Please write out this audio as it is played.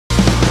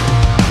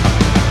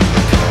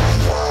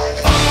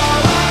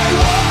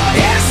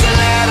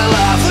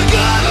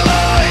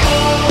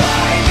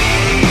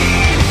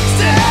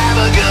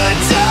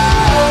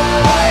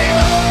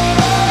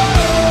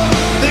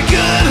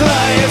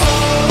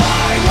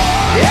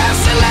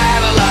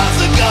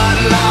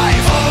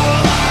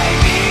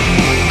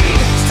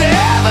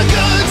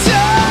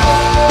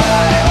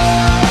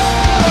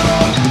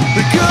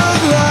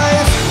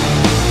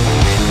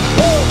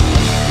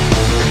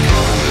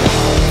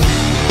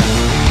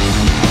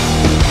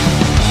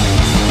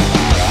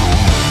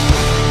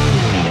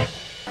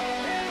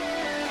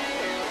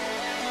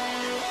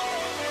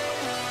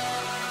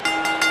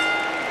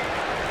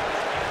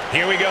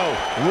Here we go.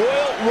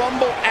 Royal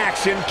Rumble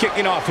action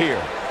kicking off here.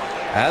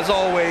 As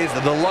always,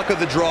 the luck of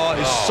the draw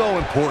is so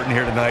important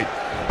here tonight.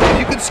 If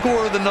you can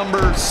score the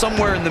number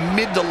somewhere in the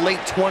mid to late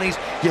 20s,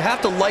 you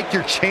have to like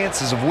your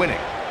chances of winning.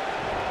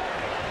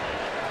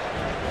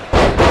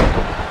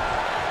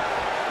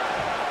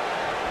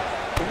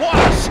 What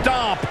a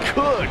stomp.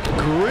 Good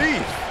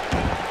grief.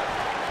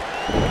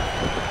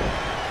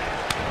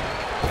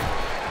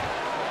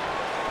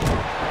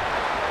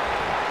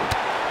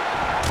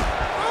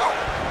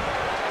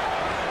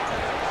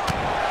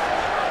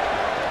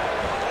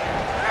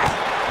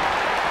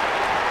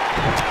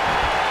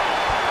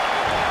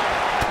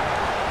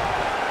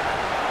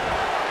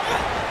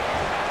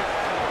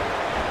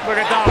 Look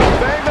at that.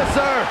 Famous,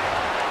 sir.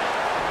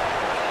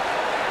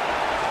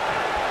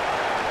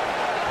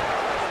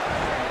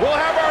 We'll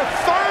have our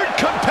third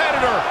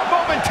competitor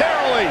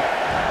momentarily.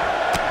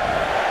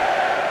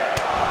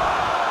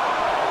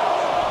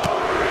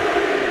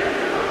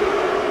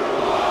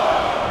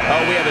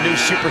 Oh, we have a new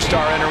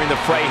superstar entering the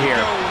fray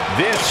here.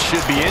 This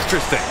should be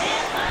interesting.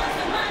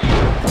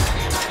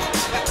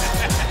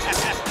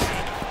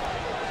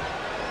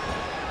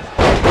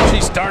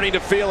 She's starting to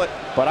feel it,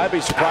 but I'd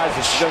be surprised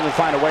if she doesn't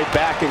find a way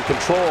back and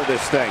control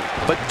this thing.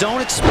 But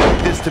don't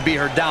expect this to be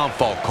her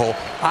downfall, Cole.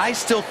 I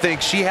still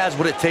think she has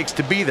what it takes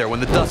to be there when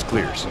the dust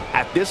clears.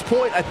 At this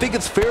point, I think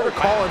it's fair to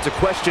call into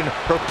question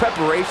her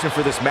preparation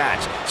for this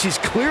match. She's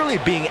clearly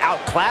being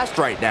outclassed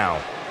right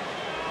now.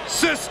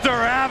 Sister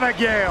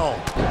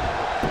Abigail.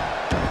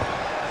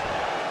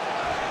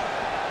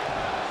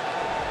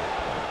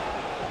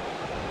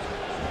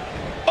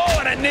 Oh,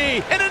 and a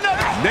knee, and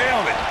another.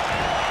 Nailed it.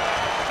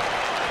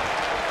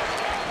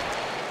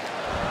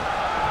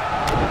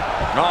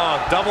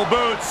 Oh, double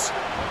boots.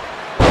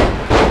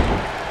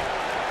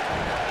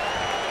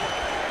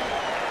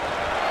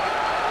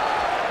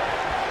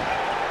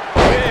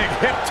 Big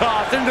hip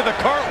toss into the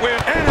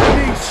cartwheel and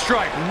a knee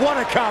strike. What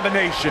a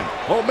combination.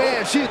 Oh,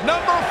 man, she's...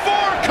 Number 4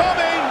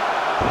 coming.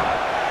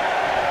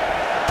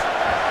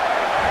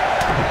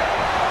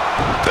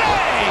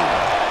 Bang!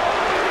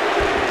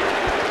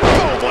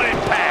 Boom, what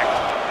impact.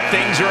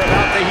 Things are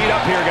about to heat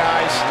up here,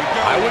 guys.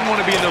 I wouldn't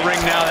want to be in the ring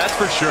now, that's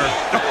for sure.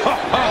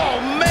 Oh,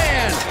 man.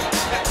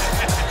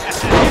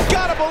 You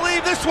gotta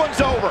believe this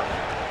one's over.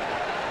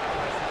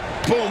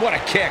 Boom, what a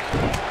kick.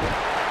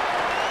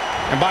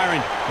 And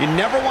Byron, you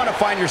never want to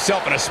find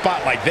yourself in a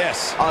spot like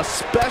this.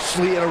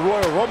 Especially in a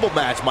Royal Rumble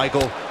match,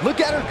 Michael. Look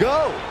at her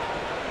go.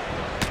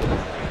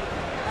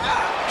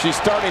 She's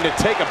starting to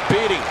take a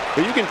beating,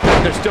 but you can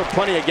bet there's still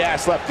plenty of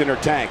gas left in her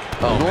tank.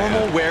 Oh,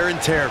 normal wear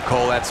and tear,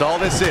 Cole, that's all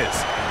this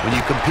is. When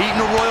you compete in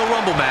a Royal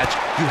Rumble match,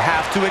 you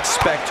have to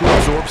expect to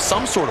absorb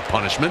some sort of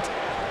punishment.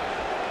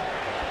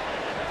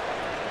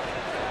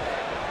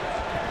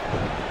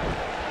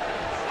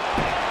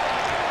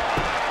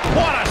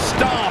 What a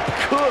stomp.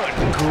 Good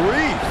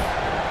grief.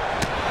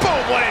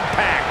 Boom, what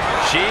impact.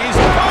 She's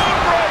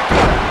bone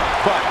breaker.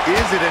 But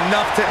is it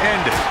enough to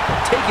end it?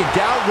 Taken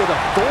down with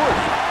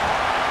authority.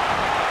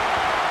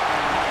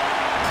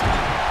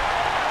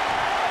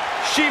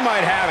 She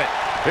might have it.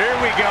 Here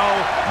we go.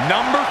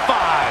 Number 5.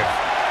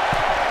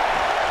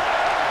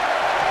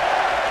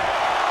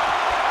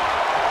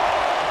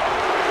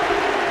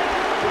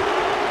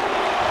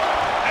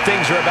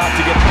 Things are about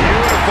to get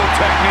beautiful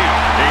technique.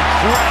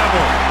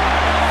 Incredible.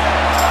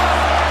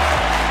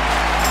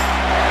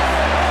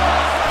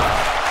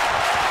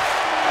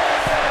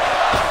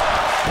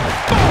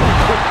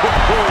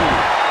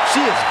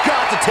 She has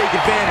got to take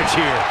advantage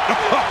here.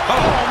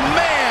 Oh,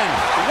 man.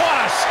 What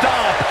a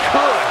stomp.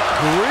 Good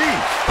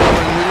grief.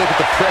 When we look at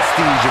the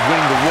prestige of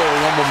winning the Royal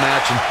Rumble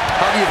match and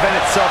how the event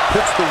itself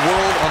puts the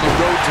world on the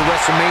road to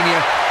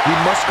WrestleMania, we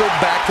must go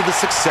back to the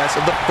success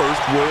of the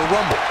first Royal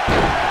Rumble.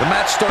 The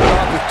match started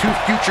off with 2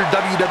 future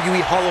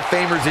WWE Hall of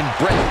Famers in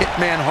Bret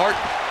Hitman Hart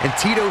and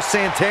Tito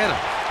Santana.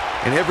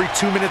 And every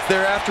 2 minutes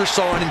thereafter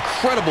saw an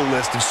incredible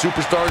list of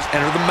superstars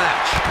enter the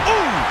match.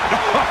 Ooh!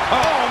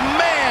 Oh,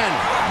 man!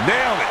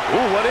 Nailed it.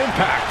 Ooh, what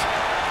impact.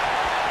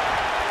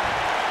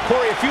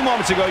 Corey, a few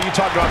moments ago, you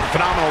talked about the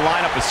phenomenal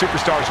lineup of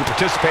superstars who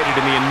participated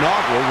in the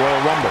inaugural Royal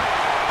Rumble.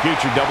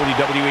 Future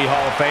WWE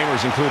Hall of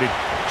Famers included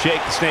Jake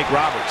the Snake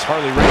Roberts,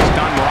 Harley Race,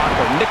 Don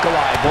Morocco,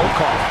 Nikolai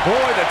Volkov.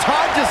 Boy, the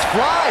time just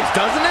flies,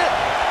 doesn't it?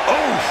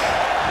 Oof!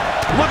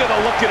 Look at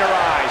the look in her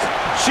eyes.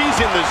 She's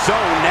in the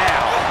zone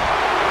now.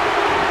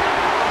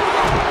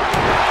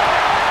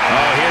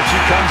 Oh, here she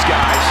comes,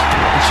 guys.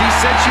 She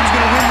said she was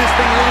going to win this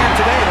thing earlier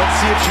today. Let's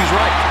see if she's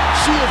right.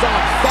 She is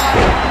on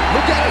fire.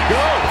 Look at her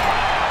go.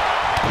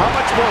 How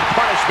much more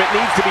punishment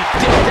needs to be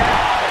dished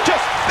out?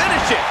 Just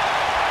finish it.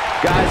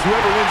 Guys,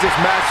 whoever wins this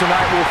match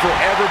tonight will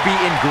forever be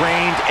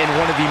ingrained in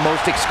one of the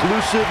most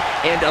exclusive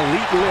and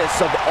elite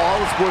lists of all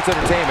of sports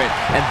entertainment,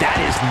 and that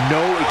is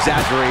no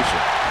exaggeration.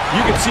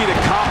 You can see the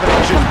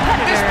combination.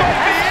 This might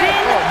be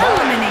it.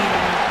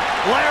 Eliminated.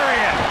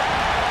 Lariat.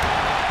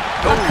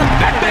 A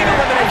competitor Big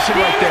elimination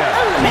has right been there.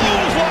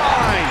 eliminated.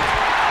 Clothesline.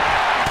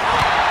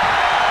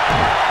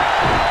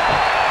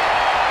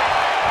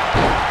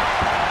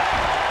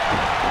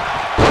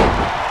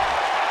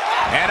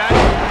 And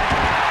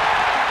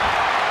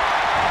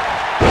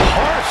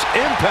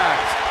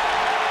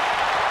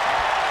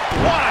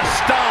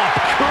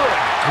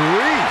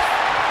grief.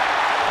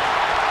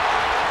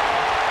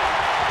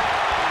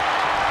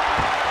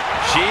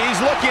 She's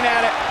looking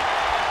at it.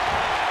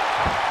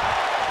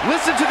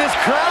 Listen to this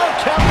crowd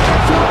counting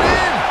this one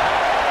in.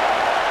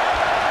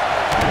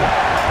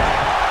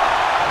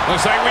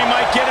 Looks like we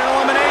might get an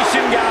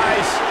elimination,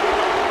 guys.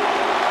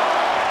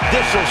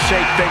 This will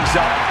shake things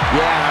up.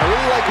 Yeah, I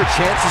really like her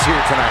chances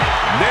here tonight.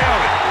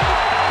 Nailed it.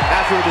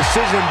 After a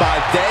decision by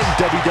then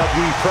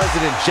WWE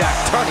President Jack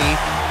Tunney,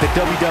 the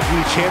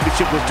WWE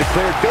Championship was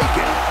declared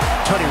vacant.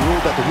 Tunney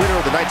ruled that the winner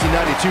of the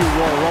 1992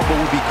 Royal Rumble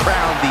would be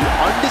crowned the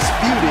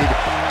undisputed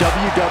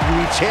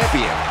WWE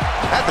Champion.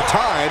 At the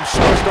time,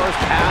 superstars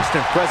past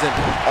and present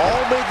all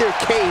made their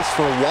case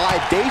for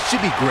why they should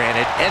be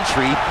granted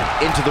entry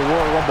into the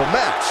Royal Rumble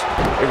match.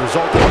 It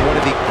resulted in one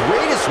of the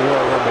greatest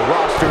Royal Rumble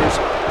rosters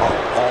of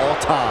all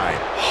time.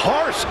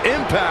 Harsh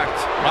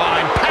impact.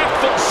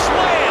 Impactful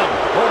slam.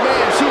 Oh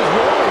man, she's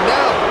rolling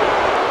now.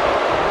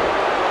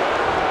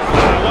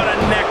 What a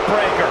neck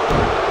breaker.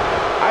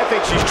 I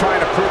think she's trying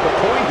to prove a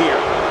point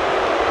here.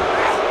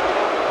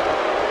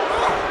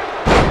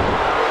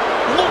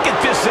 Look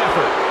at this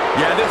effort.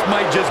 Yeah, this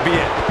might just be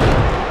it.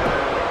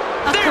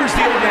 There's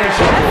the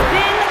elimination board.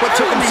 What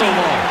took him so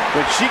long?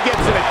 When she gets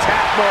in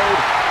attack mode,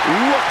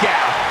 look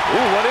out.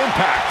 Ooh, what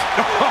impact.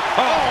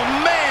 Oh,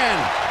 man.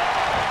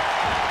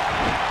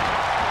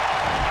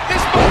 This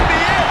might be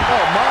it.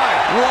 Oh my.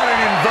 What an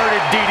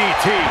inverted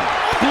DDT.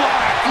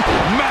 Black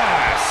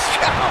mass.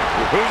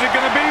 Who's it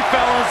going to be,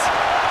 fellas?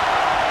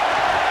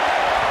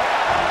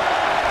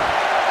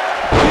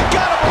 You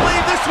gotta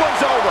believe this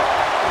one's over.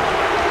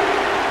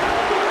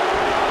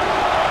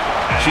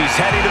 She's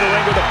heading to the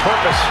ring with a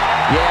purpose.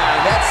 Yeah,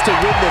 and that's to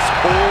win this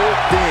whole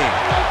thing.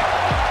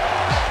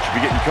 Should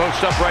be getting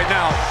coached up right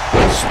now.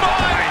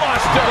 Spine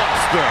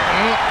buster.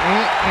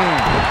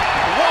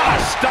 What a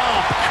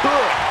stomp.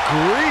 Good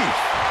grief.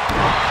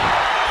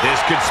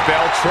 This could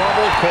spell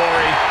trouble,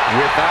 Corey.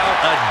 Without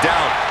a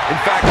doubt. In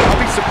fact,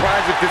 I'll be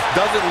surprised if this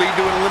doesn't lead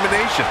to an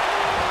elimination.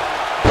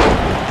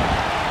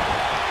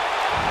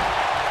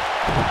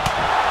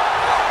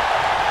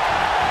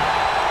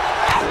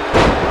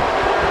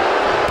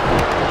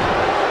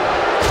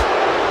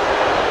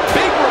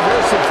 Big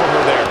reversal for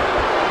her there.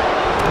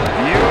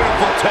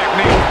 Beautiful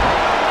technique.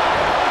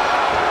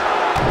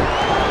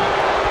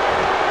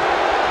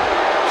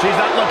 She's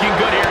not looking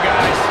good here,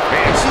 guys.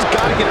 Man, she's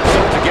got to get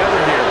herself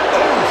together here.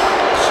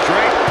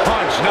 Straight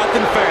punch,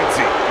 nothing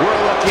fancy.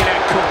 We're looking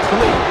at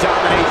complete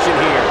domination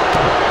here.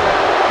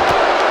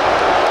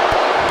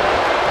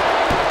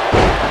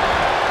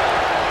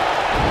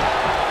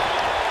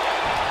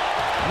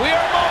 We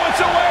are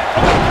moments away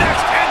from the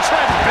next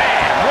entrance.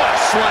 Bam! What a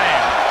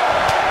slam!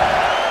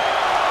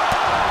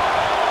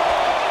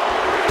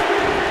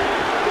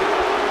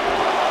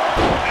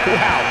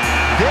 Wow,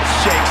 this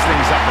shakes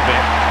things up a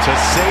bit, to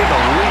say the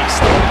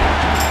least.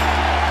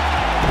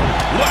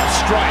 Left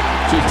strike.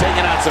 She's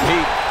taking on some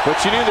heat, but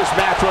she knew this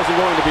match wasn't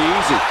going to be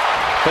easy.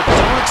 But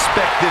don't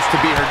expect this to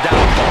be her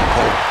downfall,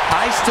 Cole.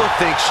 I still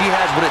think she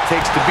has what it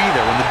takes to be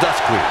there when the dust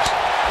clears.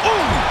 Ooh,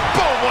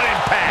 boom, what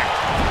impact.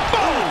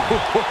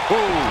 Boom.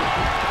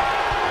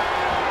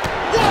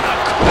 What a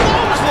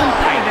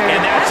clothesline. And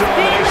that's an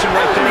elimination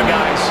right there,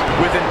 guys.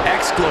 With an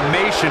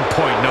exclamation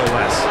point, no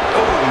less.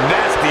 Oh,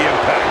 nasty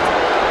impact.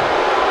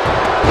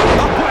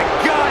 Oh my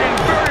God,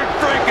 inverted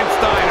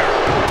Frankensteiner.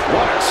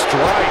 What a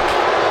strike.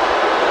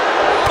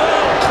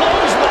 Oh,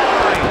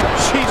 clothesline.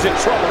 She's in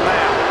trouble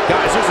now.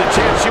 Guys, there's a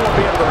chance she won't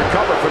be able to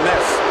recover from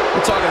this.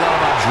 We're talking a lot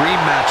about dream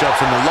matchups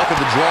and the luck of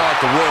the draw at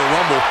the Royal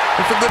Rumble,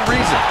 and for good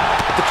reason.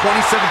 At the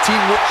 2017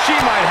 She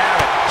might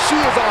have it. She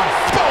is on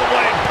full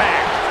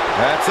impact.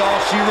 That's all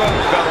she wrote,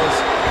 fellas.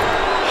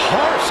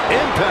 Harsh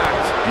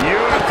impact.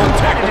 Beautiful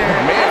competitor.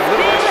 Man, a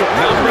little extra.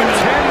 Number 10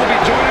 will be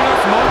joining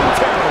us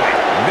momentarily.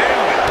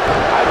 Nailed it.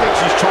 I think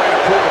she's trying to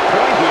prove a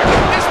point here.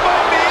 This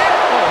might be it.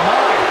 Oh,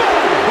 my.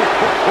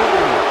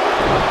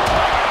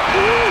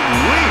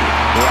 Ooh-wee.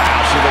 Wow,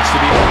 she looks to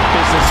be all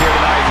business here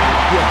tonight.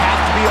 You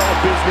have to be all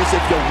business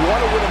if you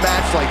want to win a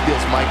match like this,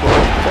 Michael.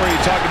 Or you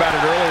talked about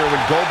it earlier when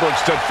Goldberg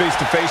stood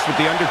face-to-face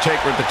with The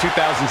Undertaker at the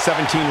 2017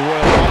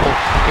 Royal Rumble.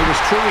 It was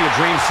truly a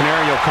dream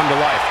scenario come to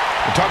life.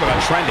 We talk about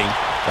trending.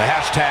 The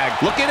hashtag,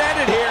 looking at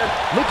it here.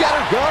 Look at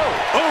her go.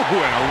 Oh,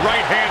 and a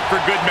right hand for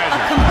good A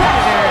measure.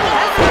 competitor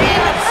has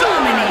been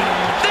eliminated.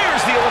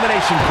 There's the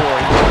elimination,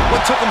 Corey.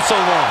 What took him so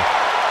long?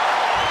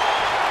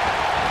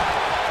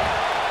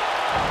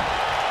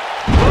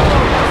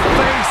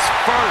 Face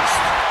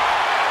first.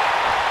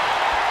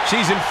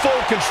 She's in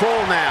full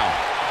control now.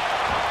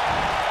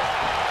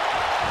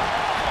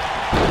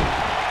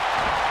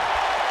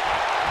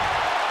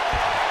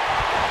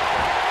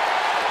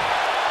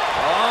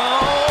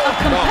 A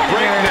competitor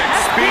breakneck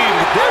has speed. been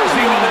There's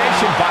the eliminated.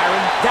 elimination,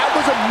 Byron. That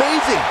was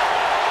amazing.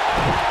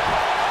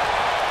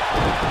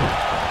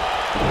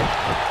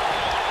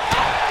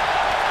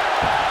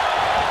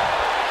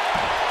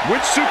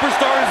 Which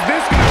superstar is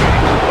this going to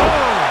be?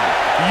 Oh,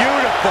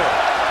 beautiful.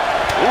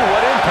 Ooh,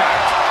 what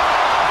impact.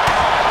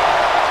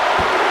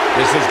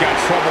 This has got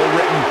trouble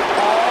written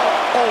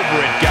all over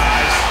it,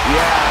 guys.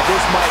 Yeah,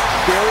 this might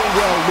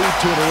lead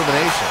to an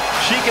elimination.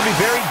 She can be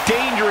very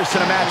dangerous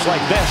in a match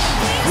like this.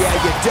 Yeah,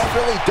 you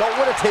definitely don't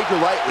want to take her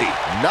lightly.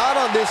 Not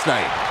on this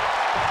night.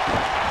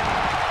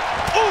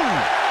 Ooh!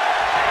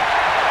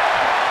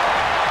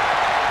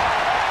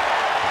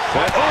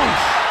 Oh,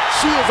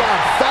 she is on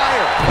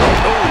fire.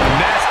 Oh,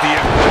 nasty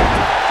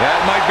impact. That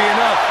might be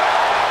enough.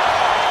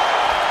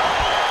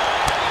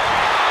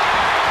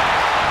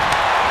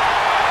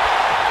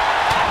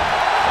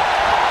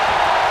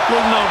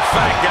 Little known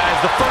fact, guys,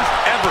 the first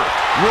ever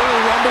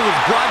Royal Rumble was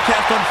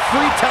broadcast on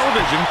free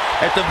television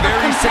at the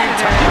very same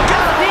time. You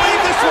gotta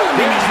believe this one.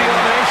 Here's the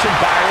elimination,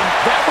 Byron.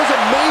 That was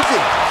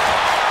amazing.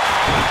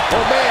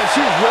 Oh, man,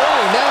 she's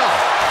rolling now.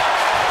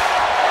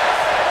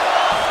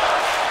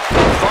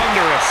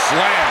 Thunderous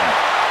slam.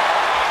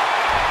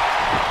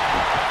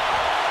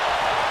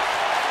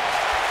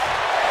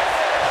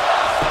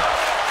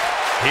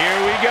 Here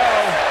we go.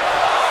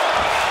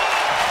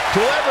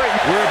 Delivering.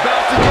 We're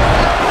about to get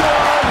that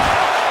one.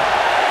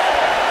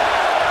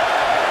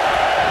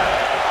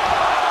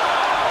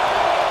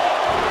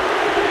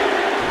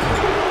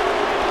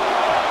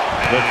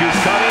 Look who's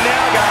coming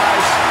now,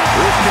 guys.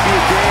 This could be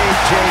a game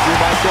changer,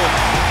 Michael.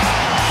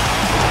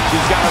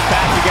 She's got her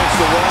back against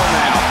the wall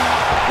now.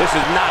 This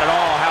is not at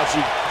all how she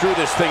drew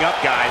this thing up,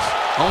 guys.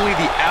 Only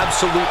the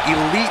absolute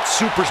elite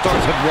superstars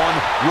have won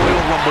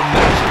Royal Rumble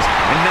matches.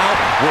 And now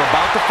we're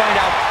about to find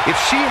out if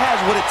she has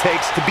what it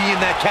takes to be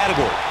in that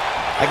category.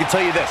 I can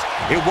tell you this,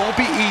 it won't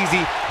be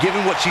easy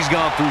given what she's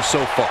gone through so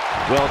far.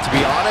 Well, to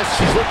be honest,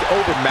 she's looked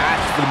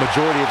overmatched for the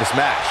majority of this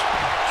match.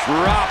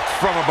 Dropped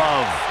from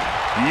above.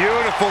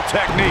 Beautiful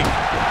technique.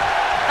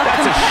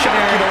 That's a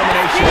shocking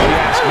elimination, if you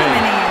ask me.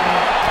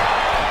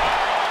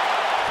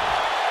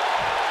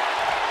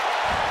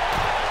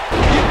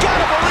 You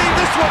gotta believe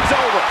this one's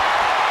over.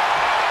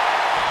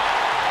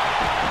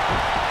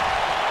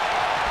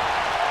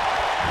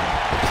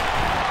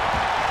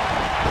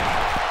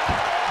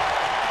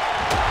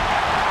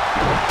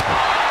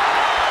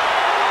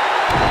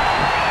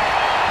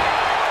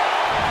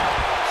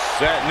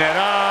 Setting it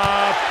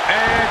up,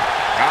 and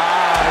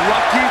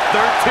lucky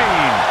 13.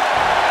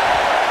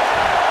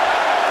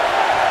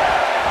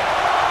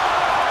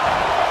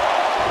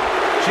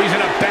 She's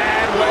in a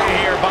bad way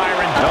here,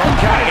 Byron.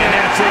 Okay, and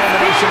that's the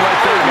elimination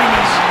right there,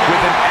 guys.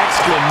 With an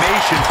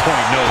exclamation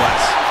point, no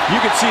less. You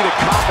can see the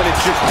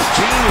confidence just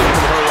beaming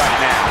from her right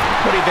now.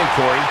 What do you think,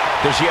 Corey?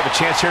 Does she have a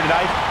chance here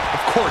tonight?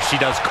 Of course she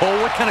does, Cole.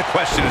 What kind of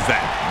question is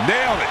that?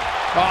 Nailed it.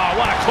 Oh,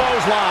 what a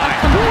clothesline.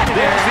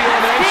 There's the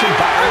elimination,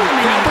 Byron.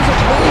 That was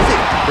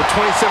amazing. The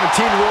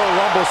 2017 Royal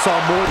Rumble saw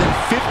more than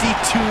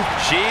 52.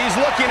 She's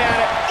looking at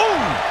it. Ooh!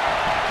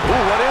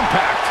 Ooh, what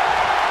impact.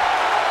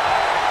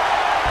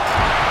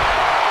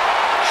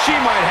 She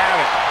might have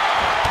it.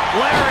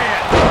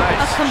 Lariat.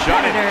 Nice.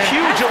 Shot it.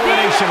 Huge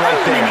elimination right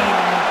there.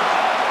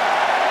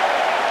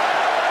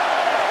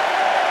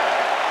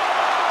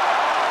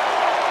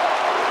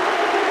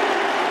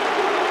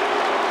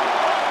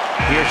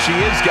 Here she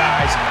is,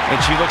 guys, and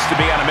she looks to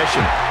be on a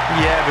mission.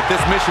 Yeah, but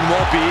this mission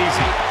won't be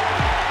easy.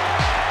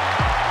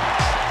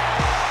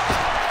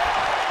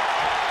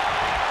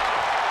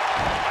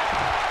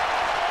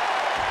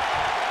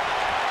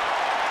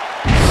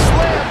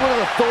 Slam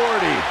with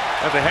authority.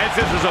 At the head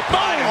scissors of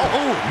fire.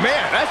 Oh,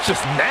 man, that's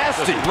just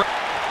nasty.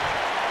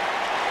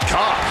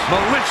 Gosh,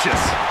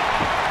 malicious.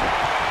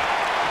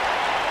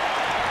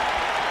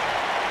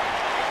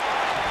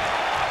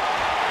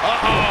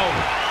 Uh-oh.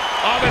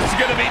 Oh, this is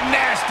going to be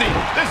nasty.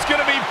 This is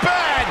going to be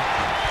bad.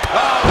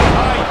 Oh,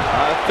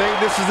 I think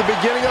this is the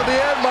beginning of the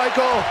end,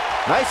 Michael.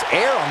 Nice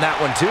air on that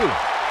one, too.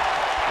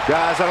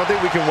 Guys, I don't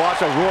think we can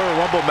watch a Royal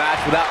Rumble match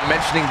without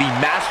mentioning the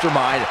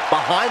mastermind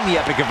behind the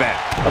epic event.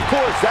 Of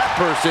course, that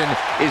person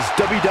is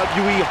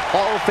WWE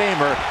Hall of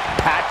Famer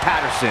Pat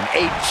Patterson,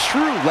 a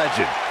true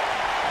legend.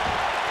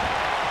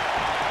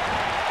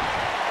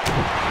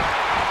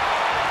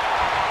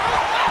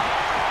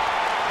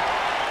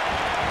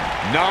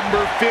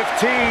 Number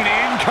 15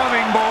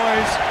 incoming,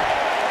 boys.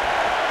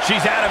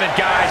 she's out of it,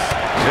 guys.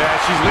 Yeah,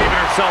 she's leaving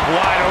herself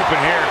wide open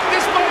here.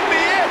 This might be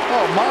it.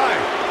 Oh, my.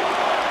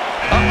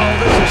 Uh-oh,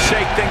 this will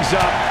shake things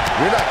up.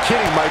 You're not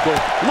kidding, Michael.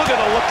 Look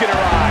at the look in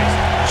her eyes.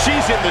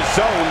 She's in the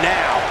zone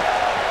now.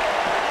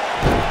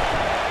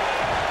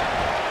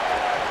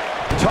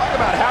 Talk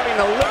about having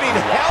the living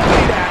hell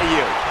beat out of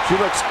you. She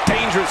looks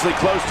dangerously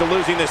close to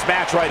losing this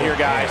match right here,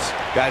 guys.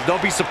 Guys,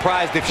 don't be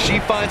surprised if she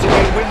finds a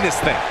way to win this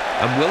thing.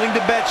 I'm willing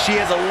to bet she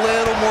has a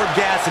little more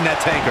gas in that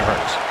tank of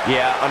hers.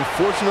 Yeah,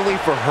 unfortunately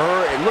for her,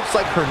 it looks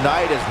like her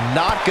night is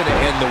not going to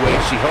end the way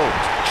she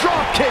hoped.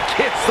 Drop kick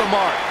hits the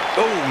mark.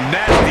 Oh,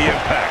 nasty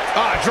impact.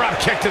 Ah, drop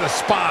kick to the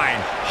spine.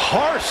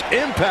 Harsh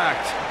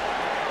impact.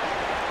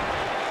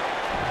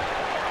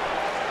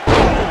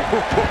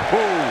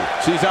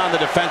 She's on the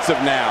defensive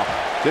now.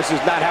 This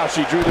is not how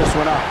she drew this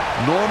one up.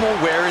 Normal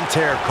wear and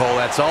tear, Cole.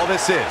 That's all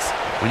this is.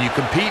 When you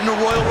compete in a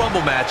Royal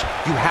Rumble match,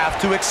 you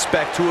have to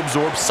expect to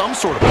absorb some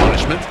sort of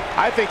punishment.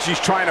 I think she's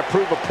trying to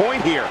prove a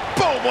point here.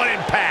 Boom, what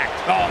impact.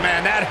 Oh,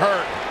 man, that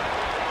hurt.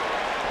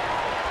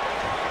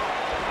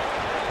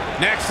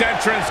 Next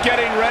entrance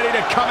getting ready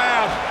to come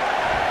out.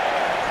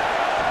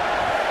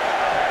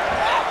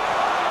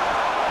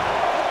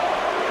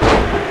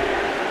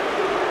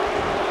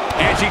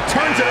 She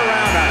turns it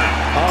around on her.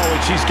 Oh,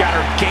 and she's got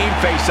her game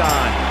face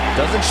on.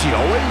 Doesn't she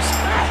always?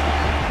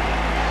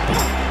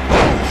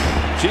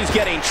 She's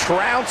getting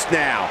trounced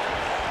now.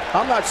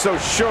 I'm not so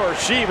sure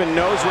she even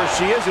knows where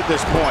she is at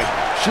this point.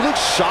 She looks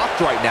shocked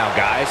right now,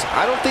 guys.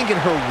 I don't think in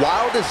her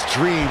wildest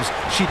dreams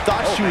she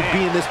thought she would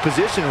be in this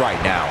position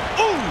right now.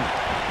 Ooh!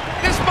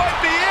 This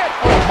might be it!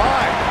 Oh,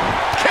 my!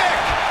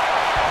 Kick!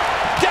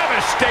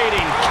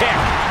 Devastating kick!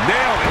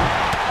 Nailed it!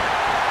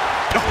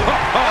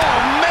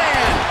 Oh,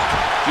 man!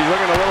 She's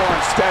looking a little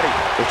unsteady.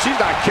 If she's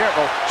not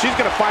careful, she's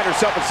going to find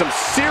herself in some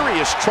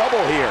serious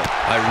trouble here.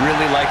 I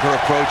really like her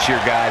approach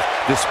here, guys.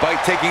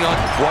 Despite taking on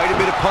quite a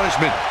bit of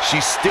punishment,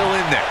 she's still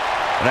in there.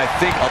 And I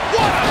think... What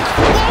a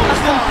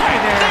clothesline!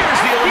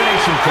 There's the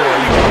elimination,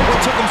 Corey. What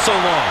took him so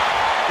long?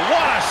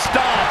 What a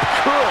stomp!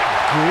 Good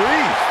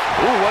grief!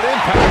 Ooh, what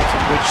impact!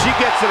 When she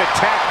gets in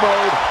attack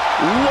mode,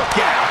 look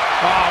out!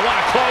 Oh, what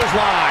a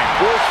clothesline!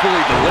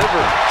 Forcefully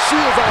delivered. She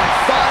is on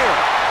fire.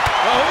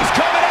 Oh, who's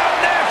coming out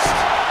next?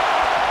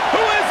 Who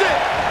is it?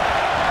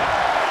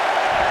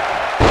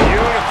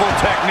 Beautiful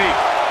technique.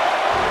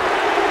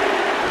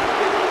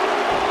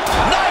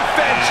 Knife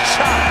edge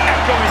shot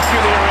echoing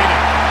through the arena.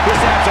 This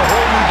adds a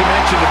whole new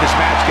dimension to this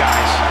match,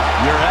 guys.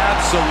 You're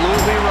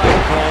absolutely right,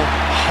 Cole.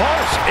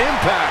 Harsh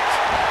impact.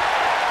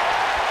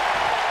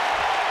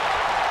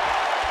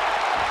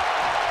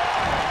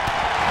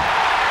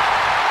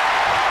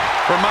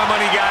 For my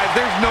money, guys,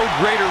 there's no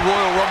greater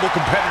Royal Rumble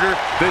competitor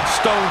than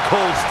Stone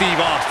Cold Steve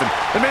Austin.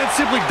 The man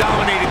simply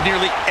dominated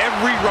nearly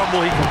every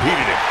Rumble he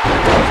competed in.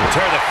 Doesn't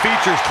tear the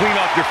features clean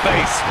off your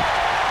face.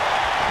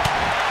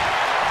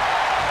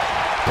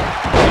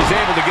 He's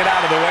able to get out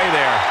of the way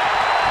there.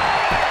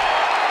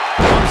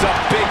 Comes up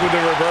big with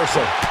the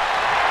reversal.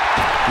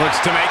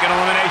 Looks to make an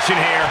elimination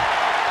here.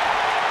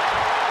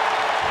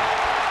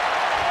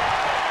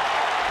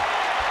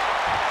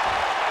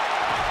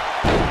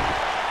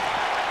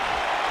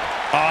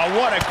 Oh,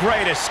 what a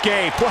great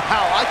escape.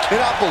 Wow, I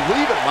cannot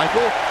believe it,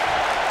 Michael.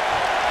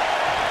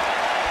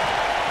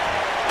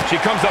 She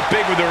comes up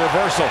big with the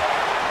reversal.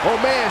 Oh,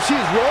 man,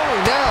 she's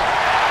rolling now.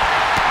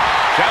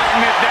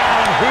 Counting it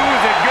down. Who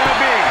is it going to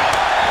be?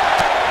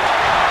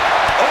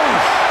 Oh!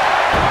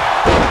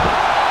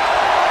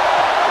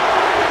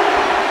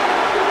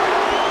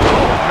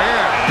 Oh,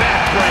 man.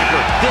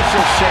 Backbreaker. This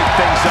will shake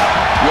things up.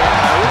 Yeah,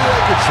 I really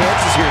like your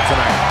chances here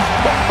tonight.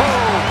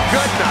 Oh,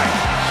 good night.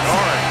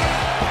 Sorry.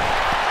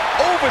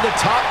 Over the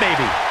top,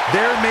 maybe.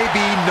 There may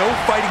be no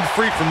fighting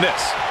free from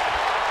this.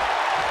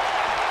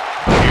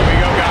 Here we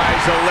go, guys.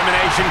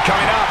 Elimination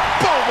coming up.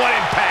 Boom, what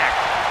impact.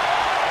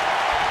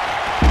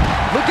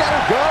 Look at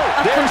her go.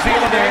 There's the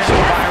elimination,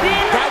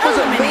 Byron. That was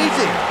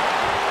amazing.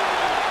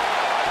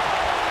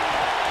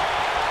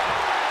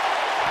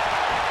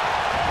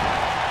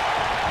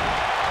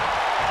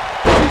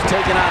 She's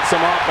taking on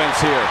some offense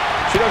here.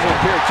 She doesn't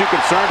appear too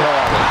concerned,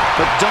 however.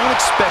 But don't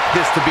expect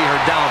this to be her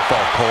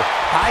downfall, Cole.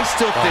 I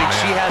still think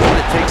she has what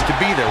it takes to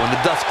be there when the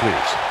dust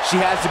clears. She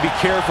has to be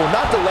careful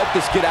not to let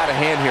this get out of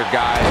hand here,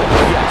 guys.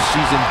 Yes,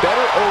 she's in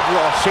better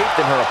overall shape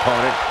than her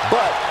opponent,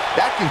 but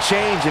that can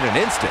change in an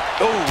instant.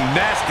 Oh,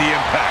 nasty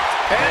impact.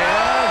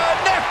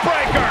 And neck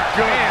breaker.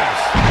 Goodness.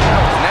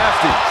 That was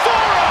nasty.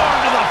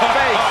 Forearm to the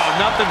face. Oh,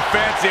 nothing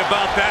fancy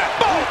about that.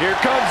 Boom. Here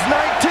comes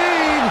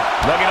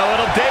 19. Looking a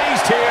little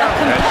dazed here.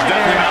 That's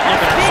definitely not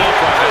looking herself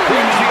right now.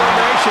 Here's the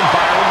elimination,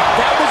 Byron.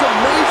 That was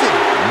amazing.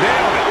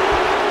 Nailed it.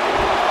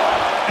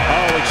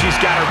 Oh, and she's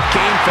got her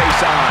game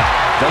face on.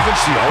 Doesn't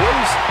she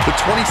always? The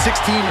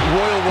 2016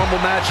 Royal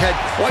Rumble match had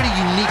quite a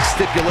unique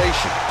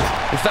stipulation.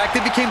 In fact,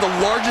 it became the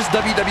largest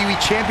WWE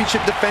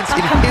Championship defense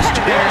in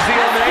history. There's the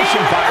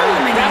elimination,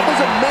 Byron. That was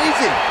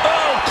amazing.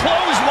 Oh,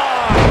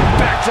 clothesline.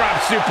 Backdrop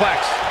suplex.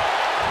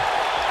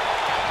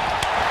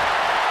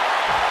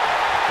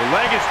 The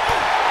leg is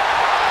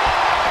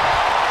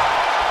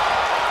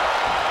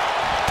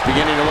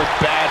beginning to look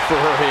bad for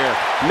her here.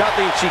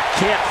 Nothing she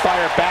can't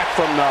fire back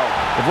from, though.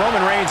 If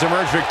Roman Reigns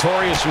emerged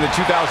victorious from the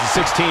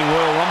 2016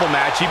 Royal Rumble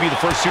match, he'd be the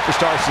first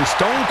superstar since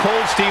Stone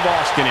Cold Steve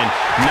Austin in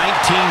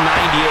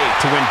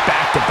 1998 to win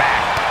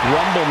back-to-back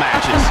Rumble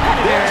matches.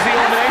 There's the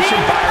elimination,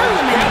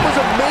 Byron. That was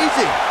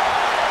amazing.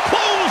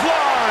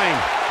 Clothesline!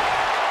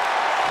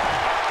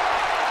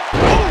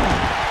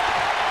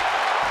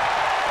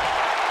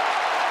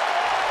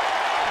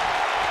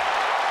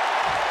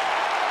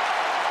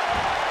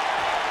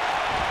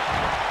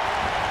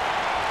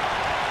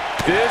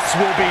 This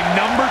will be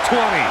number 20.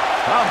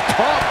 I'm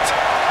pumped.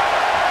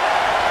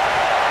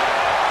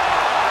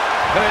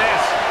 Look at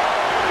this.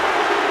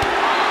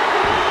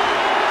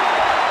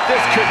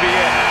 This could be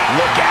it.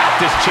 Look out.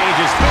 This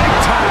changes. Big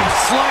time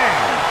slam.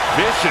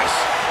 Vicious.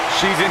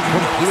 She's in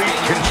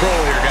complete control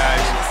here,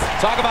 guys.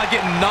 Talk about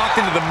getting knocked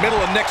into the middle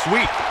of next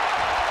week.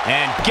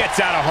 And gets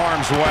out of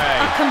harm's way.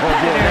 A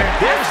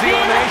competitor There's the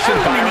elimination,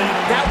 Byron.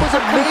 That was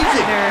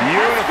amazing.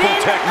 Beautiful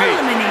technique.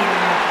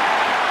 Eliminated.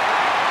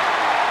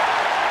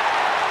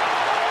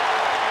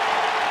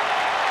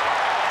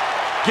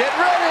 Get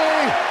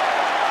ready.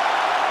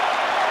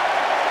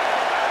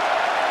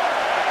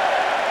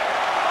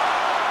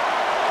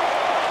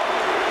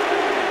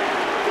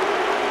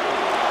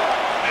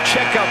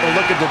 a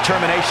look of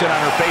determination on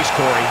her face,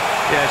 Corey.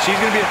 Yeah, she's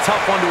going to be a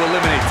tough one to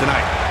eliminate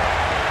tonight.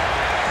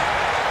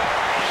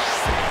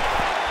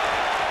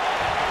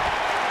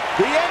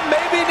 The end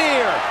may be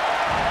near.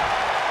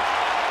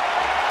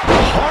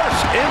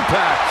 Harsh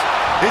impact.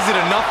 Is it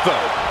enough,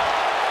 though?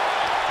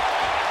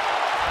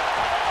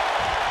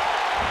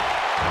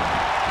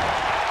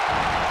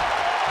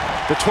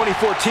 The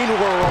 2014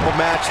 Royal Rumble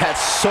match had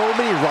so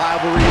many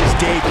rivalries,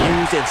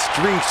 debuts, and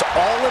streaks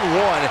all in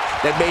one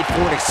that made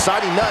for an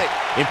exciting night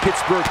in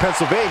Pittsburgh,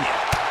 Pennsylvania.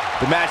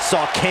 The match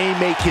saw Kane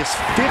make his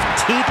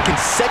 15th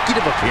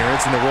consecutive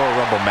appearance in the Royal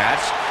Rumble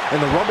match,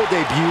 and the Rumble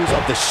debuts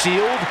of The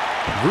Shield,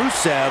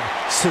 Rusev,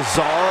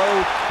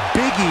 Cesaro,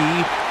 Big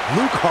E,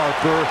 Luke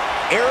Harper,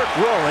 Eric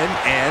Rowan,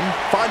 and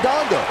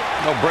Fandango.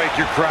 No, break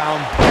your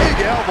crown.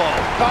 Big elbow.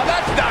 Oh,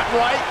 that's not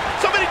right.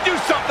 Somebody do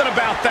something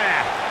about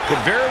that.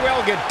 Could very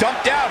well get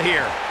dumped out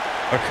here.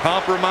 A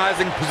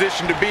compromising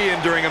position to be in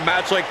during a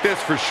match like this,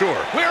 for sure.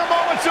 We're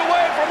moments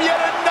away from yet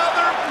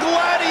another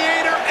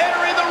gladiator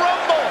entering the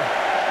Rumble.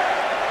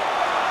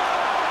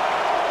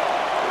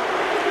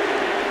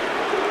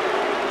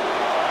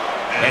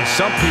 And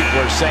some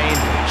people are saying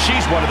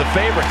she's one of the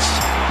favorites.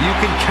 You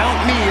can count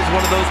me as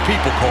one of those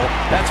people, Cole.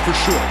 That's for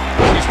sure.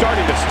 She's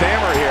starting to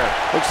stammer here.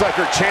 Looks like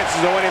her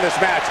chances of winning this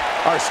match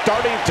are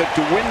starting to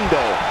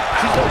dwindle.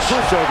 She's no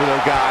pushover,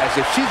 though, guys.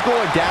 If she's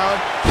going down,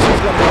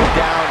 she's going to go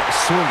down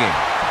swinging.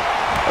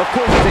 Of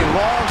course, it's a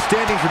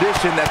long-standing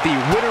tradition that the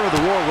winner of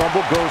the Royal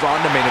Rumble goes on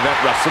to main event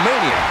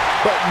WrestleMania.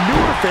 But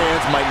newer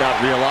fans might not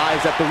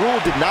realize that the rule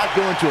did not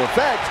go into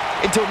effect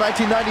until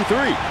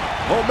 1993.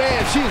 Oh,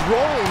 man, she's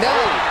rolling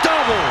now.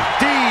 Double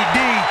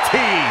DDT.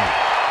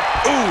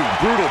 Ooh,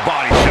 brutal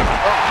body shot.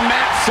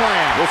 Mat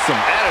slam. With some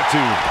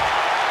attitude.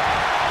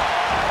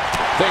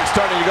 Things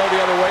starting to go the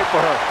other way for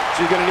her.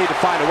 She's going to need to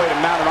find a way to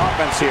mount an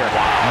offense here.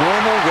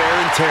 Normal wear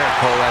and tear,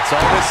 Cole. That's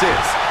all this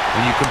is.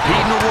 When you compete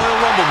in a Royal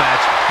Rumble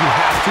match, you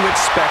have to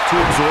expect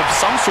to absorb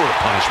some sort of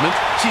punishment.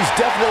 She's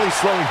definitely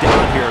slowing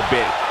down here a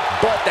bit.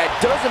 But that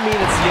doesn't mean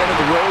it's the end of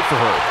the road for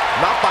her.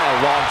 Not by a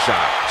long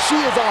shot. She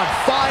is on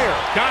fire.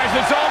 Guys,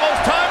 it's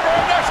almost time for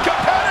our next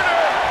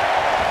competitor.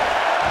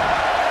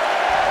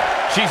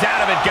 She's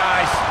out of it,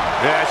 guys.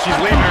 Yeah, she's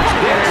leaving her.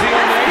 There's the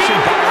elimination.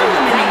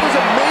 That was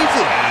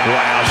amazing.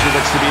 Wow, she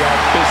looks to be all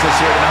business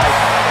here tonight.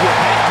 You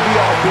have to be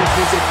all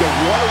business if you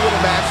want to win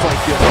a match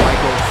like this,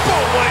 Michael.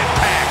 Oh, what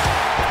impact.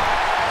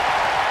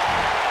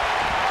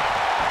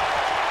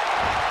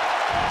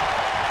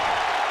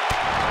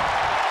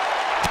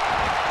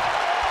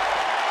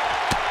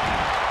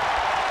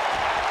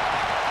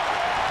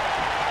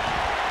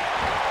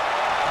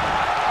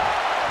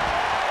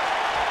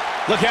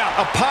 Look out,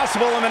 a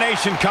possible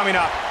elimination coming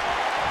up.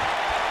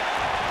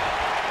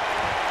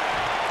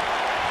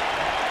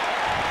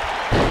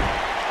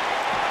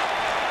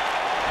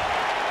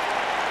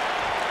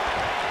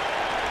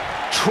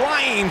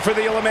 Trying for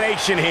the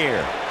elimination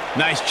here.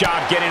 Nice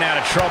job getting out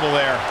of trouble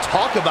there.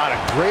 Talk about a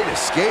great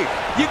escape.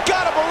 You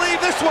gotta believe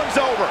this one's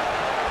over.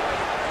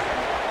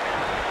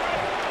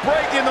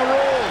 Breaking the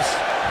rules.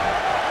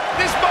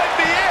 This might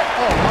be it.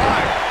 Oh,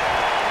 my.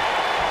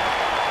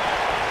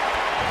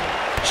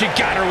 She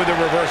got her with a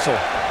reversal.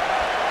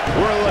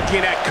 We're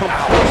looking at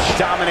complete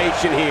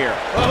domination here.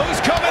 Oh,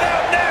 who's coming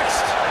out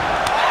next?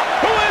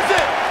 Who is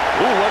it?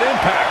 Ooh, what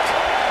impact.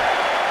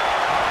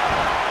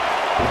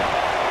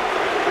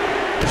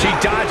 She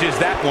dodges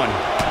that one.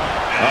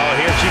 Oh,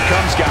 here she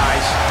comes,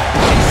 guys.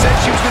 She said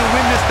she was going to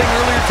win this thing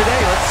earlier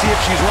today. Let's see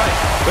if she's right.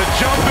 The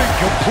jumping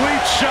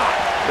complete shot.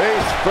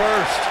 Face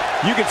first.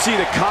 You can see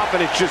the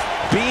confidence just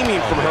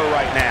beaming from her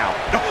right now.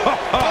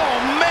 Oh,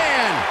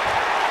 man.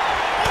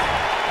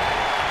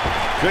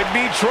 Could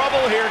be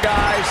trouble here,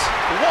 guys.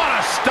 What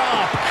a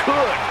stomp.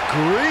 Good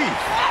grief.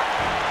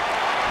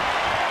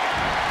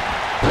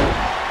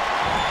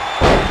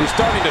 She's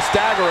starting to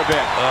stagger a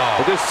bit.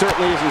 But this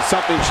certainly isn't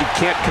something she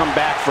can't come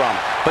back from.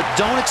 But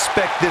don't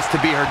expect this to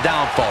be her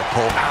downfall,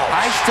 Cole.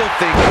 I still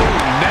think,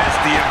 ooh,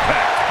 nasty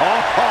impact.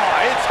 Oh,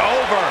 it's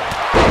over.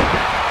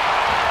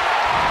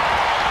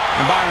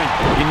 And Byron,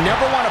 you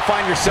never want to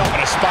find yourself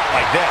in a spot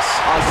like this.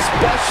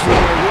 Especially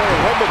in a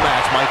Royal Rumble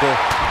match, Michael.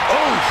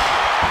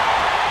 Oof.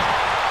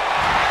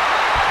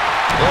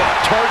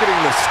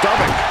 Targeting the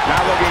stomach.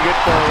 Not looking good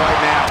for her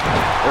right now.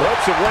 Her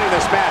hopes of winning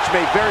this match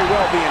may very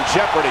well be in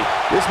jeopardy.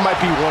 This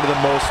might be one of the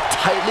most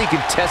tightly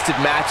contested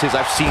matches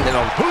I've seen in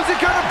a... Who's it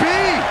gonna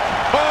be?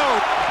 Oh!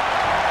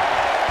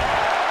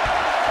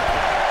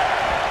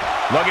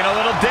 Looking a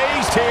little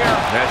dazed here.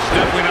 That's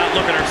definitely not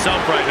looking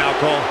herself right now,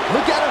 Cole.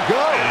 Look at her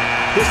go.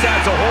 This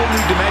adds a whole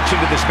new dimension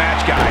to this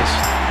match, guys.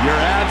 You're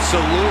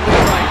absolutely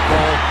right,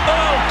 Cole.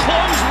 Oh,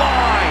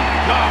 clothesline!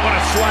 Oh, what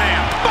a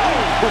slam.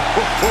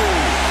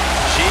 Oh!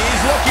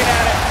 She's looking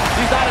at it.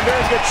 She's not in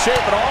very good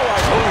shape at all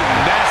right now. Oh,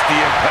 nasty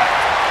impact.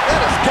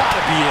 That has got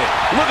to be it.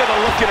 Look at the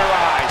look in her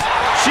eyes.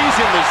 She's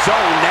in the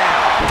zone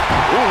now.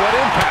 Ooh, what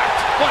impact.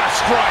 What a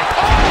strike.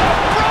 Oh,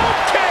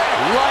 broke kick.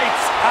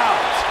 Lights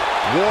out.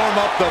 Warm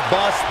up the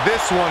bus.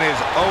 This one is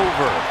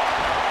over.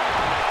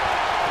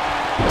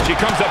 She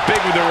comes up big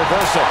with the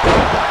reversal.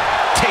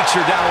 takes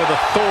her down with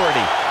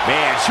authority.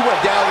 Man, she went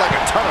down like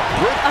a ton of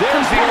bricks.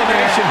 There's the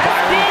elimination,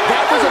 Byron.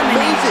 That was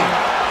amazing.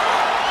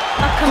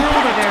 A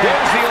competitor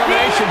There's the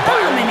elimination,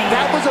 Byron.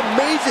 That was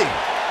amazing.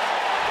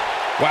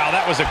 Wow,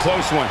 that was a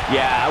close one.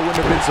 Yeah, I wouldn't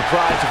have been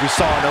surprised if we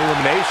saw an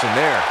elimination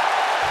there.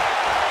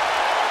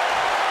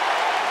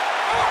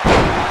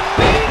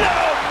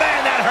 Oh,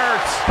 man, that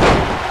hurts.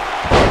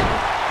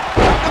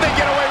 How can they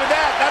get away with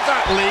that? That's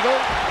not legal.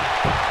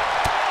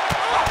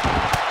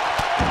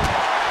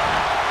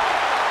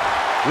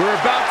 We're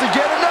about to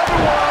get another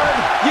one.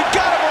 You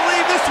gotta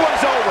believe this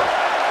one's over.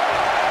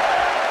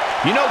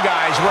 You know,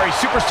 guys, where a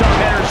superstar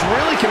enters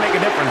really can make a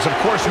difference. Of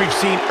course, we've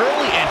seen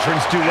early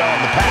entrants do well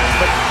in the past,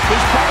 but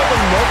there's probably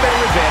no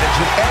better advantage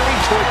than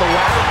entering toward the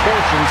latter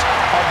portions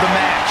of the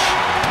match.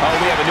 Oh,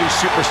 we have a new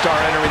superstar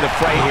entering the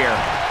fray here.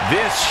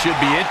 This should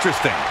be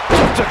interesting.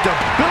 Just a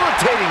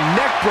debilitating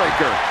neck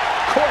breaker.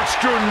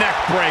 Corkscrew neck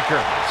breaker.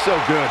 So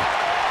good.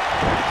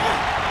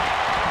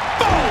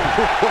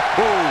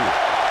 Boom!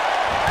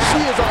 She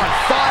is on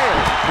fire.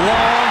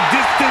 Long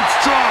distance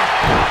drop.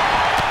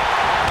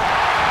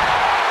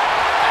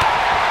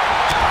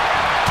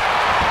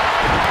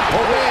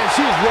 Oh, man,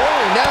 she's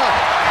rolling now.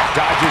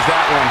 Dodges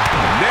that one.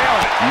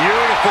 Nailed it.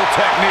 Beautiful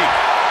technique.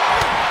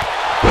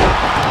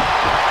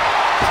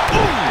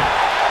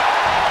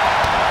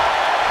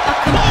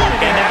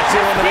 And that's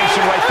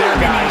elimination right there,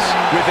 guys.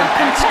 With an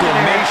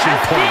exclamation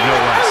point, no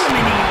less.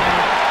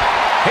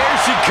 Here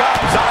she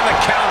comes on the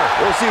counter.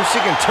 We'll see if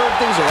she can turn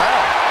things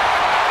around.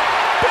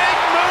 Big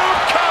move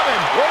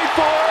coming. Wait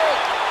for it.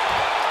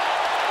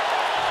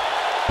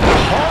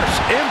 Harsh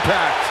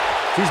impact.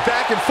 She's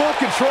back in full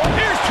control.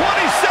 Here's 27.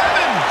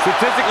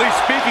 Statistically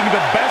speaking,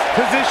 the best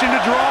position to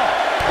draw.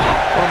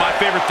 One of my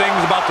favorite things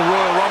about the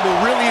Royal Rumble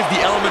really is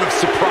the element of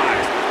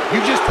surprise.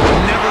 You just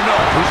never know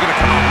who's going to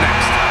come up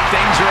next.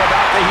 Things are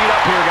about to heat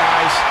up here,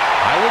 guys.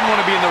 I wouldn't want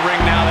to be in the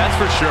ring now, that's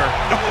for sure.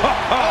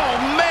 Oh,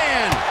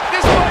 man.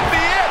 This might be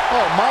it.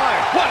 Oh, my.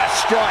 What a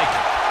strike.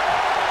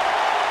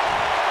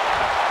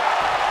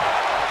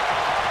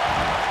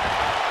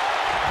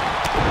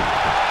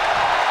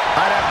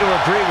 I'd have to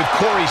agree with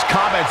Corey's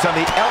comments on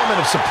the element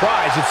of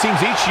surprise. It seems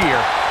each year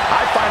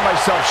I find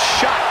myself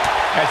shocked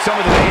at some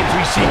of the names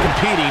we see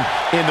competing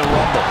in the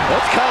Rumble.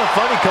 That's kind of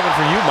funny coming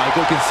from you,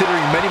 Michael, considering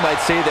many might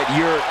say that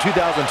your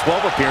 2012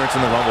 appearance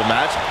in the Rumble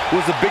match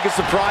was the biggest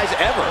surprise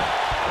ever.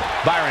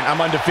 Byron, I'm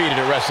undefeated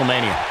at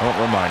WrestleMania. Don't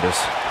remind us.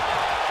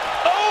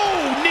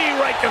 Oh, knee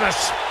right to the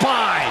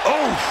spine.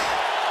 Oh.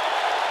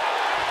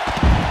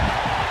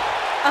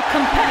 A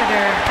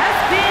competitor has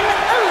been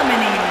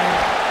eliminated.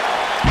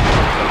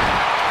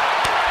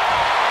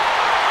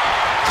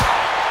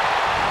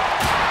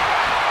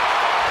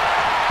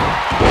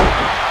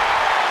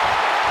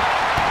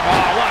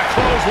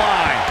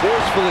 Line.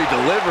 Forcefully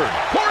delivered.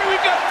 Corey,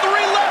 we've got 3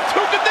 left.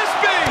 Who could this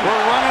be?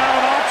 We're running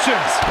out of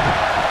options.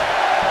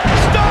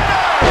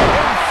 Stunner!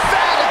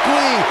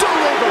 Emphatically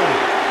delivered.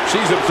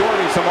 She's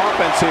absorbing some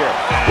offense here.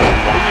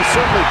 But you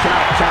certainly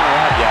cannot counter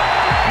that yet.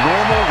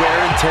 Normal wear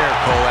and tear,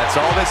 Cole. That's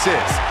all this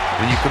is.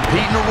 When you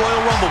compete in a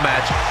Royal Rumble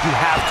match, you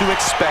have to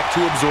expect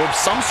to absorb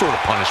some sort of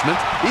punishment.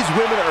 These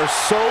women are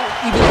so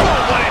even.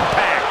 Oh, what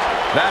impact!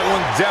 That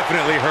one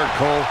definitely hurt,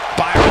 Cole.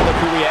 Byron, look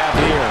who we have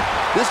here.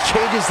 This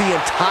changes the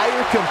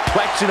entire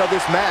complexion of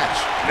this match.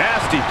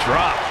 Nasty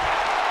drop.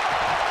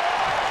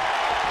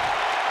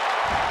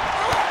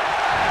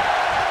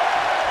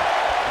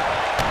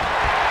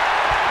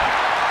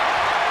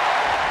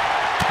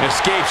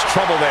 Escapes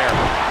trouble there.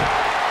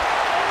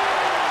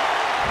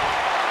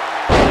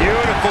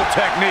 Beautiful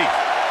technique.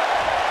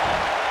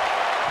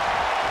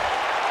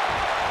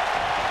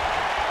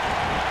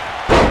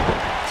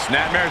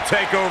 Snapmare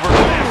takeover.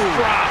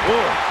 Drop.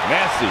 Ooh,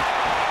 nasty.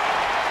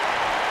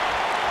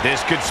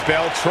 This could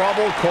spell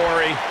trouble,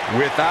 Corey.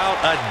 Without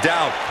a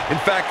doubt. In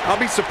fact, I'll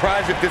be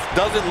surprised if this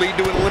doesn't lead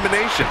to an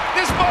elimination.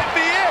 This might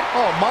be it.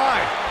 Oh, my.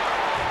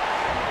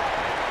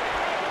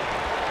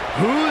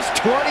 Who's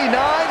 29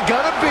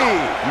 gonna be?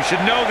 You should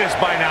know this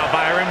by now,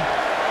 Byron.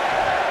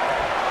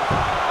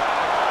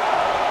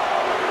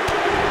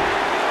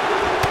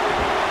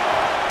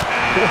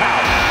 Wow,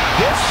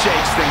 this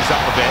shakes things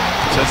up a bit,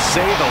 to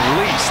say the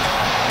least.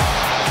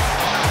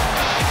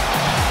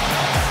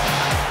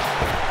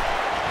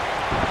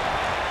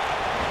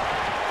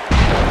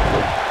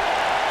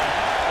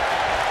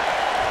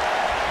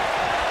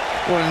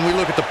 When we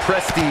look at the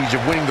prestige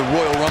of winning the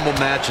Royal Rumble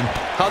match and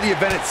how the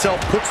event itself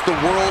puts the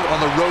world on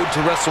the road to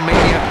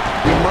WrestleMania,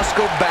 we must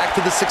go back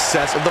to the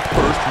success of the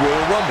first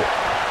Royal Rumble.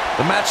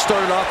 The match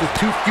started off with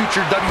 2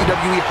 future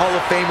WWE Hall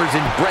of Famers in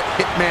Bret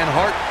Hitman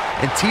Hart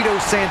and Tito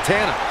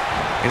Santana.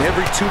 And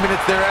every 2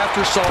 minutes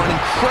thereafter saw an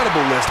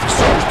incredible list of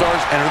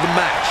superstars enter the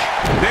match.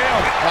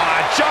 Nailed it.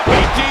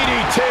 Jumping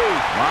DDT.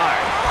 My.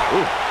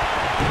 Ooh.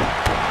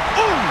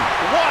 Ooh,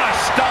 what a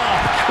stomp.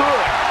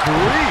 Good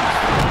grief.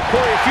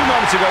 Corey, a few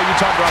moments ago, you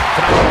talked about the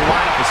phenomenal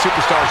lineup of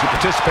superstars who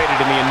participated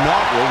in the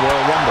inaugural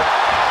Royal Rumble.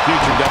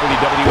 Future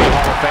WWE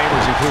Hall of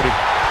Famers included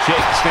Jake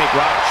the Snake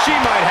Roberts. She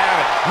might have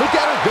it. Look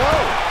at her go.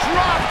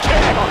 Drop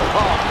kick.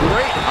 Oh,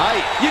 great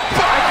height.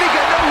 I think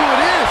I know who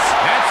it is.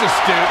 That's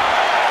astute.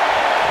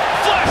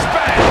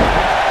 Flashback.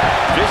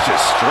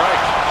 Vicious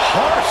strike.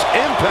 Harsh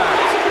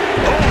impact.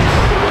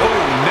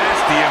 Oh,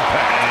 nasty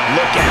impact.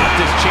 Look out.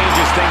 This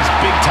changes things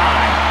big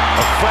time.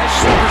 A fresh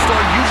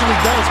superstar usually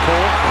does,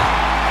 Cole.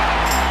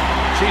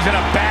 She's in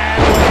a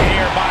bad way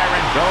here,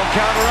 Byron. Don't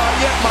count her out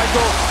yet,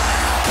 Michael.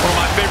 One of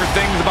my favorite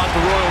things about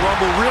the Royal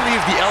Rumble really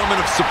is the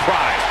element of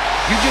surprise.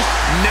 You just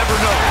never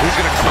know who's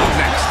going to come out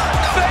next.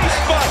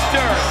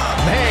 Facebuster.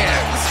 Man,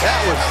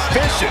 that was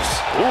vicious.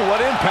 Ooh,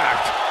 what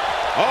impact.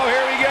 Oh,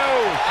 here we go.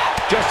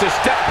 Just a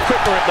step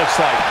quicker, it looks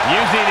like.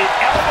 Using the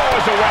elbow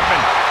as a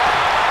weapon.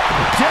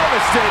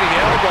 Devastating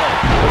elbow.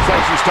 Looks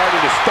like she's starting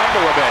to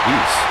stumble a bit.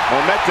 Jeez.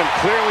 Momentum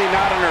clearly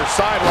not on her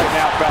side right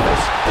now,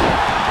 fellas.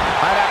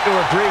 I'd have to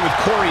agree with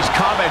Corey's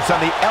comments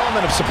on the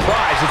element of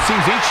surprise. It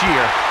seems each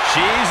year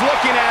she's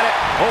looking at it.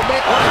 Oh,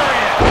 man.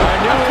 I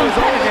knew it was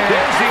over.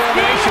 There's the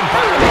elimination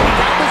button.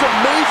 That was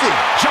amazing.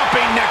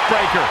 Jumping neck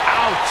breaker.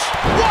 Ouch.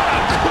 What a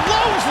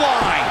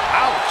clothesline.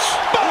 Ouch.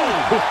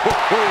 Boom.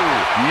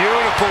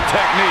 Beautiful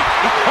technique.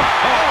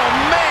 Oh,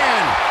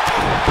 man.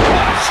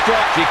 What a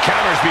struck. She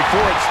counters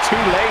before it's too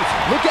late.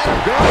 Look at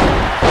her go.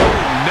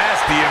 Oh,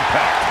 nasty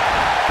impact.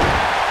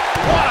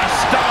 What a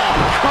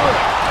stomp. Good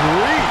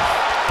grief.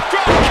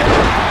 Drop kick.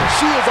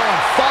 She is on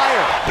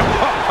fire.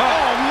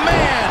 Oh,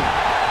 man.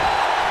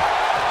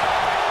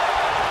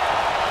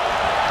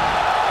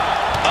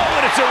 Oh,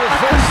 and it's a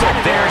reversal.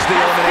 There's the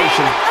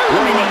elimination.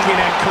 We're looking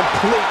at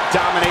complete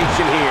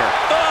domination here.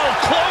 Oh,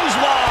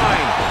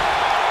 clothesline.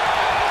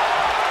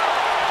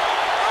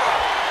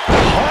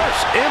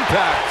 Harsh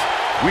impact.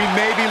 We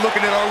may be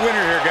looking at our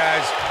winner here,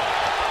 guys.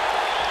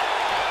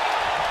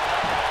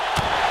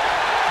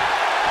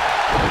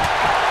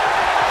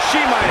 She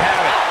might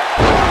have it.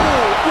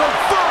 Oh,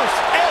 reverse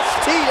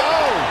STO.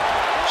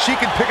 She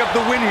can pick up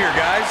the win here,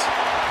 guys.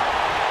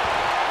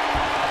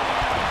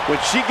 When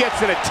she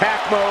gets in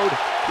attack mode,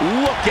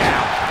 Look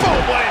out.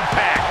 Boom, what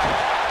impact.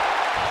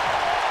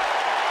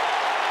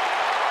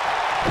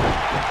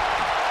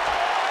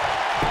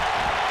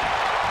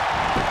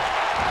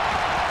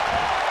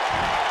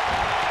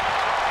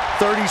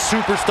 "30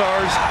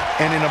 superstars,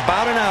 and in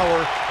about an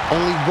hour,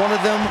 only one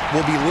of them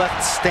will be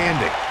left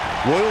standing.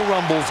 Royal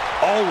Rumbles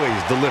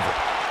always deliver."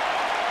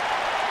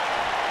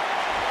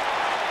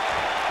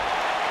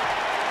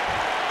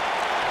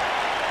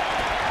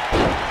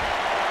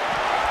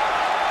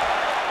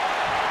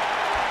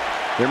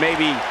 There may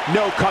be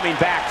no coming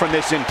back from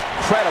this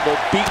incredible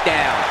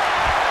beatdown.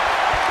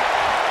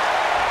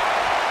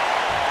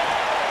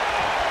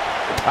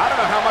 I don't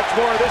know how much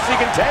more of this he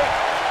can take.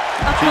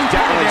 She's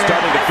definitely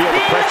starting to feel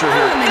the pressure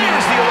here.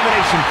 There's the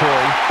elimination,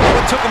 Corey.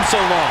 What took him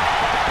so long?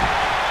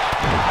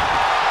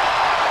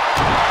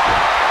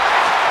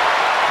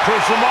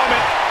 Crucial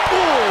moment.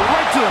 Ooh,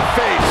 right to the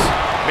face.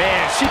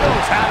 Man, she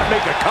knows how to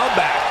make a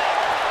comeback.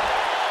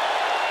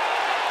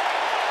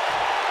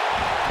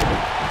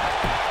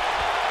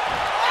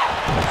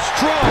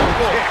 Strong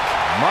kick.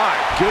 My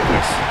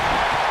goodness.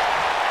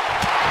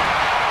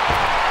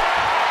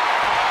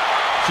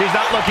 She's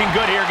not looking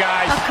good here,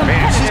 guys.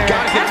 Man, she's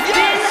got to get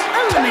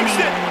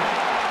eliminated.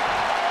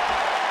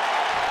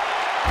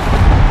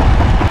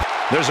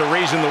 There's a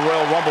reason the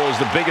Royal Rumble is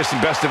the biggest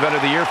and best event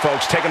of the year,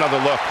 folks. Take another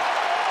look.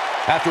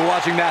 After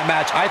watching that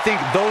match, I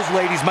think those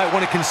ladies might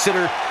want to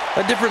consider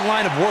a different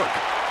line of work.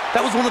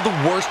 That was one of the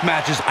worst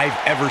matches I've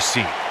ever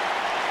seen.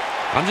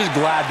 I'm just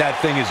glad that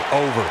thing is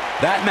over.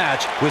 That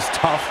match was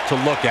tough to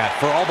look at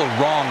for all the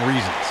wrong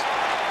reasons.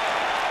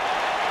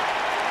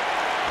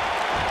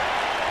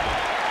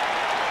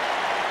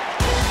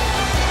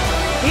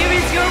 Here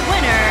is your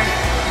winner,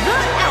 The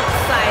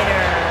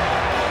Outsider.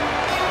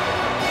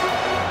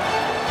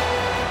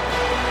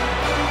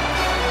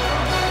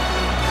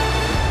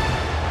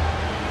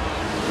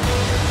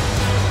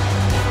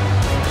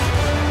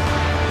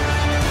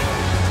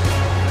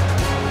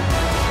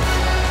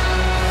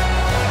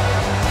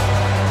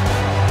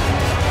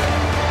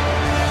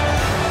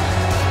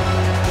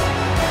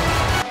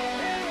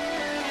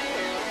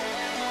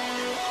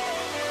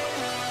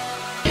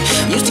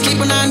 Used to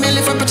keep a 9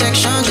 million for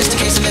protection, just in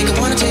case a nigga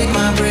wanna take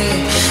my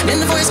bread.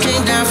 Then the voice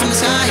came down from the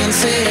sky and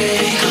said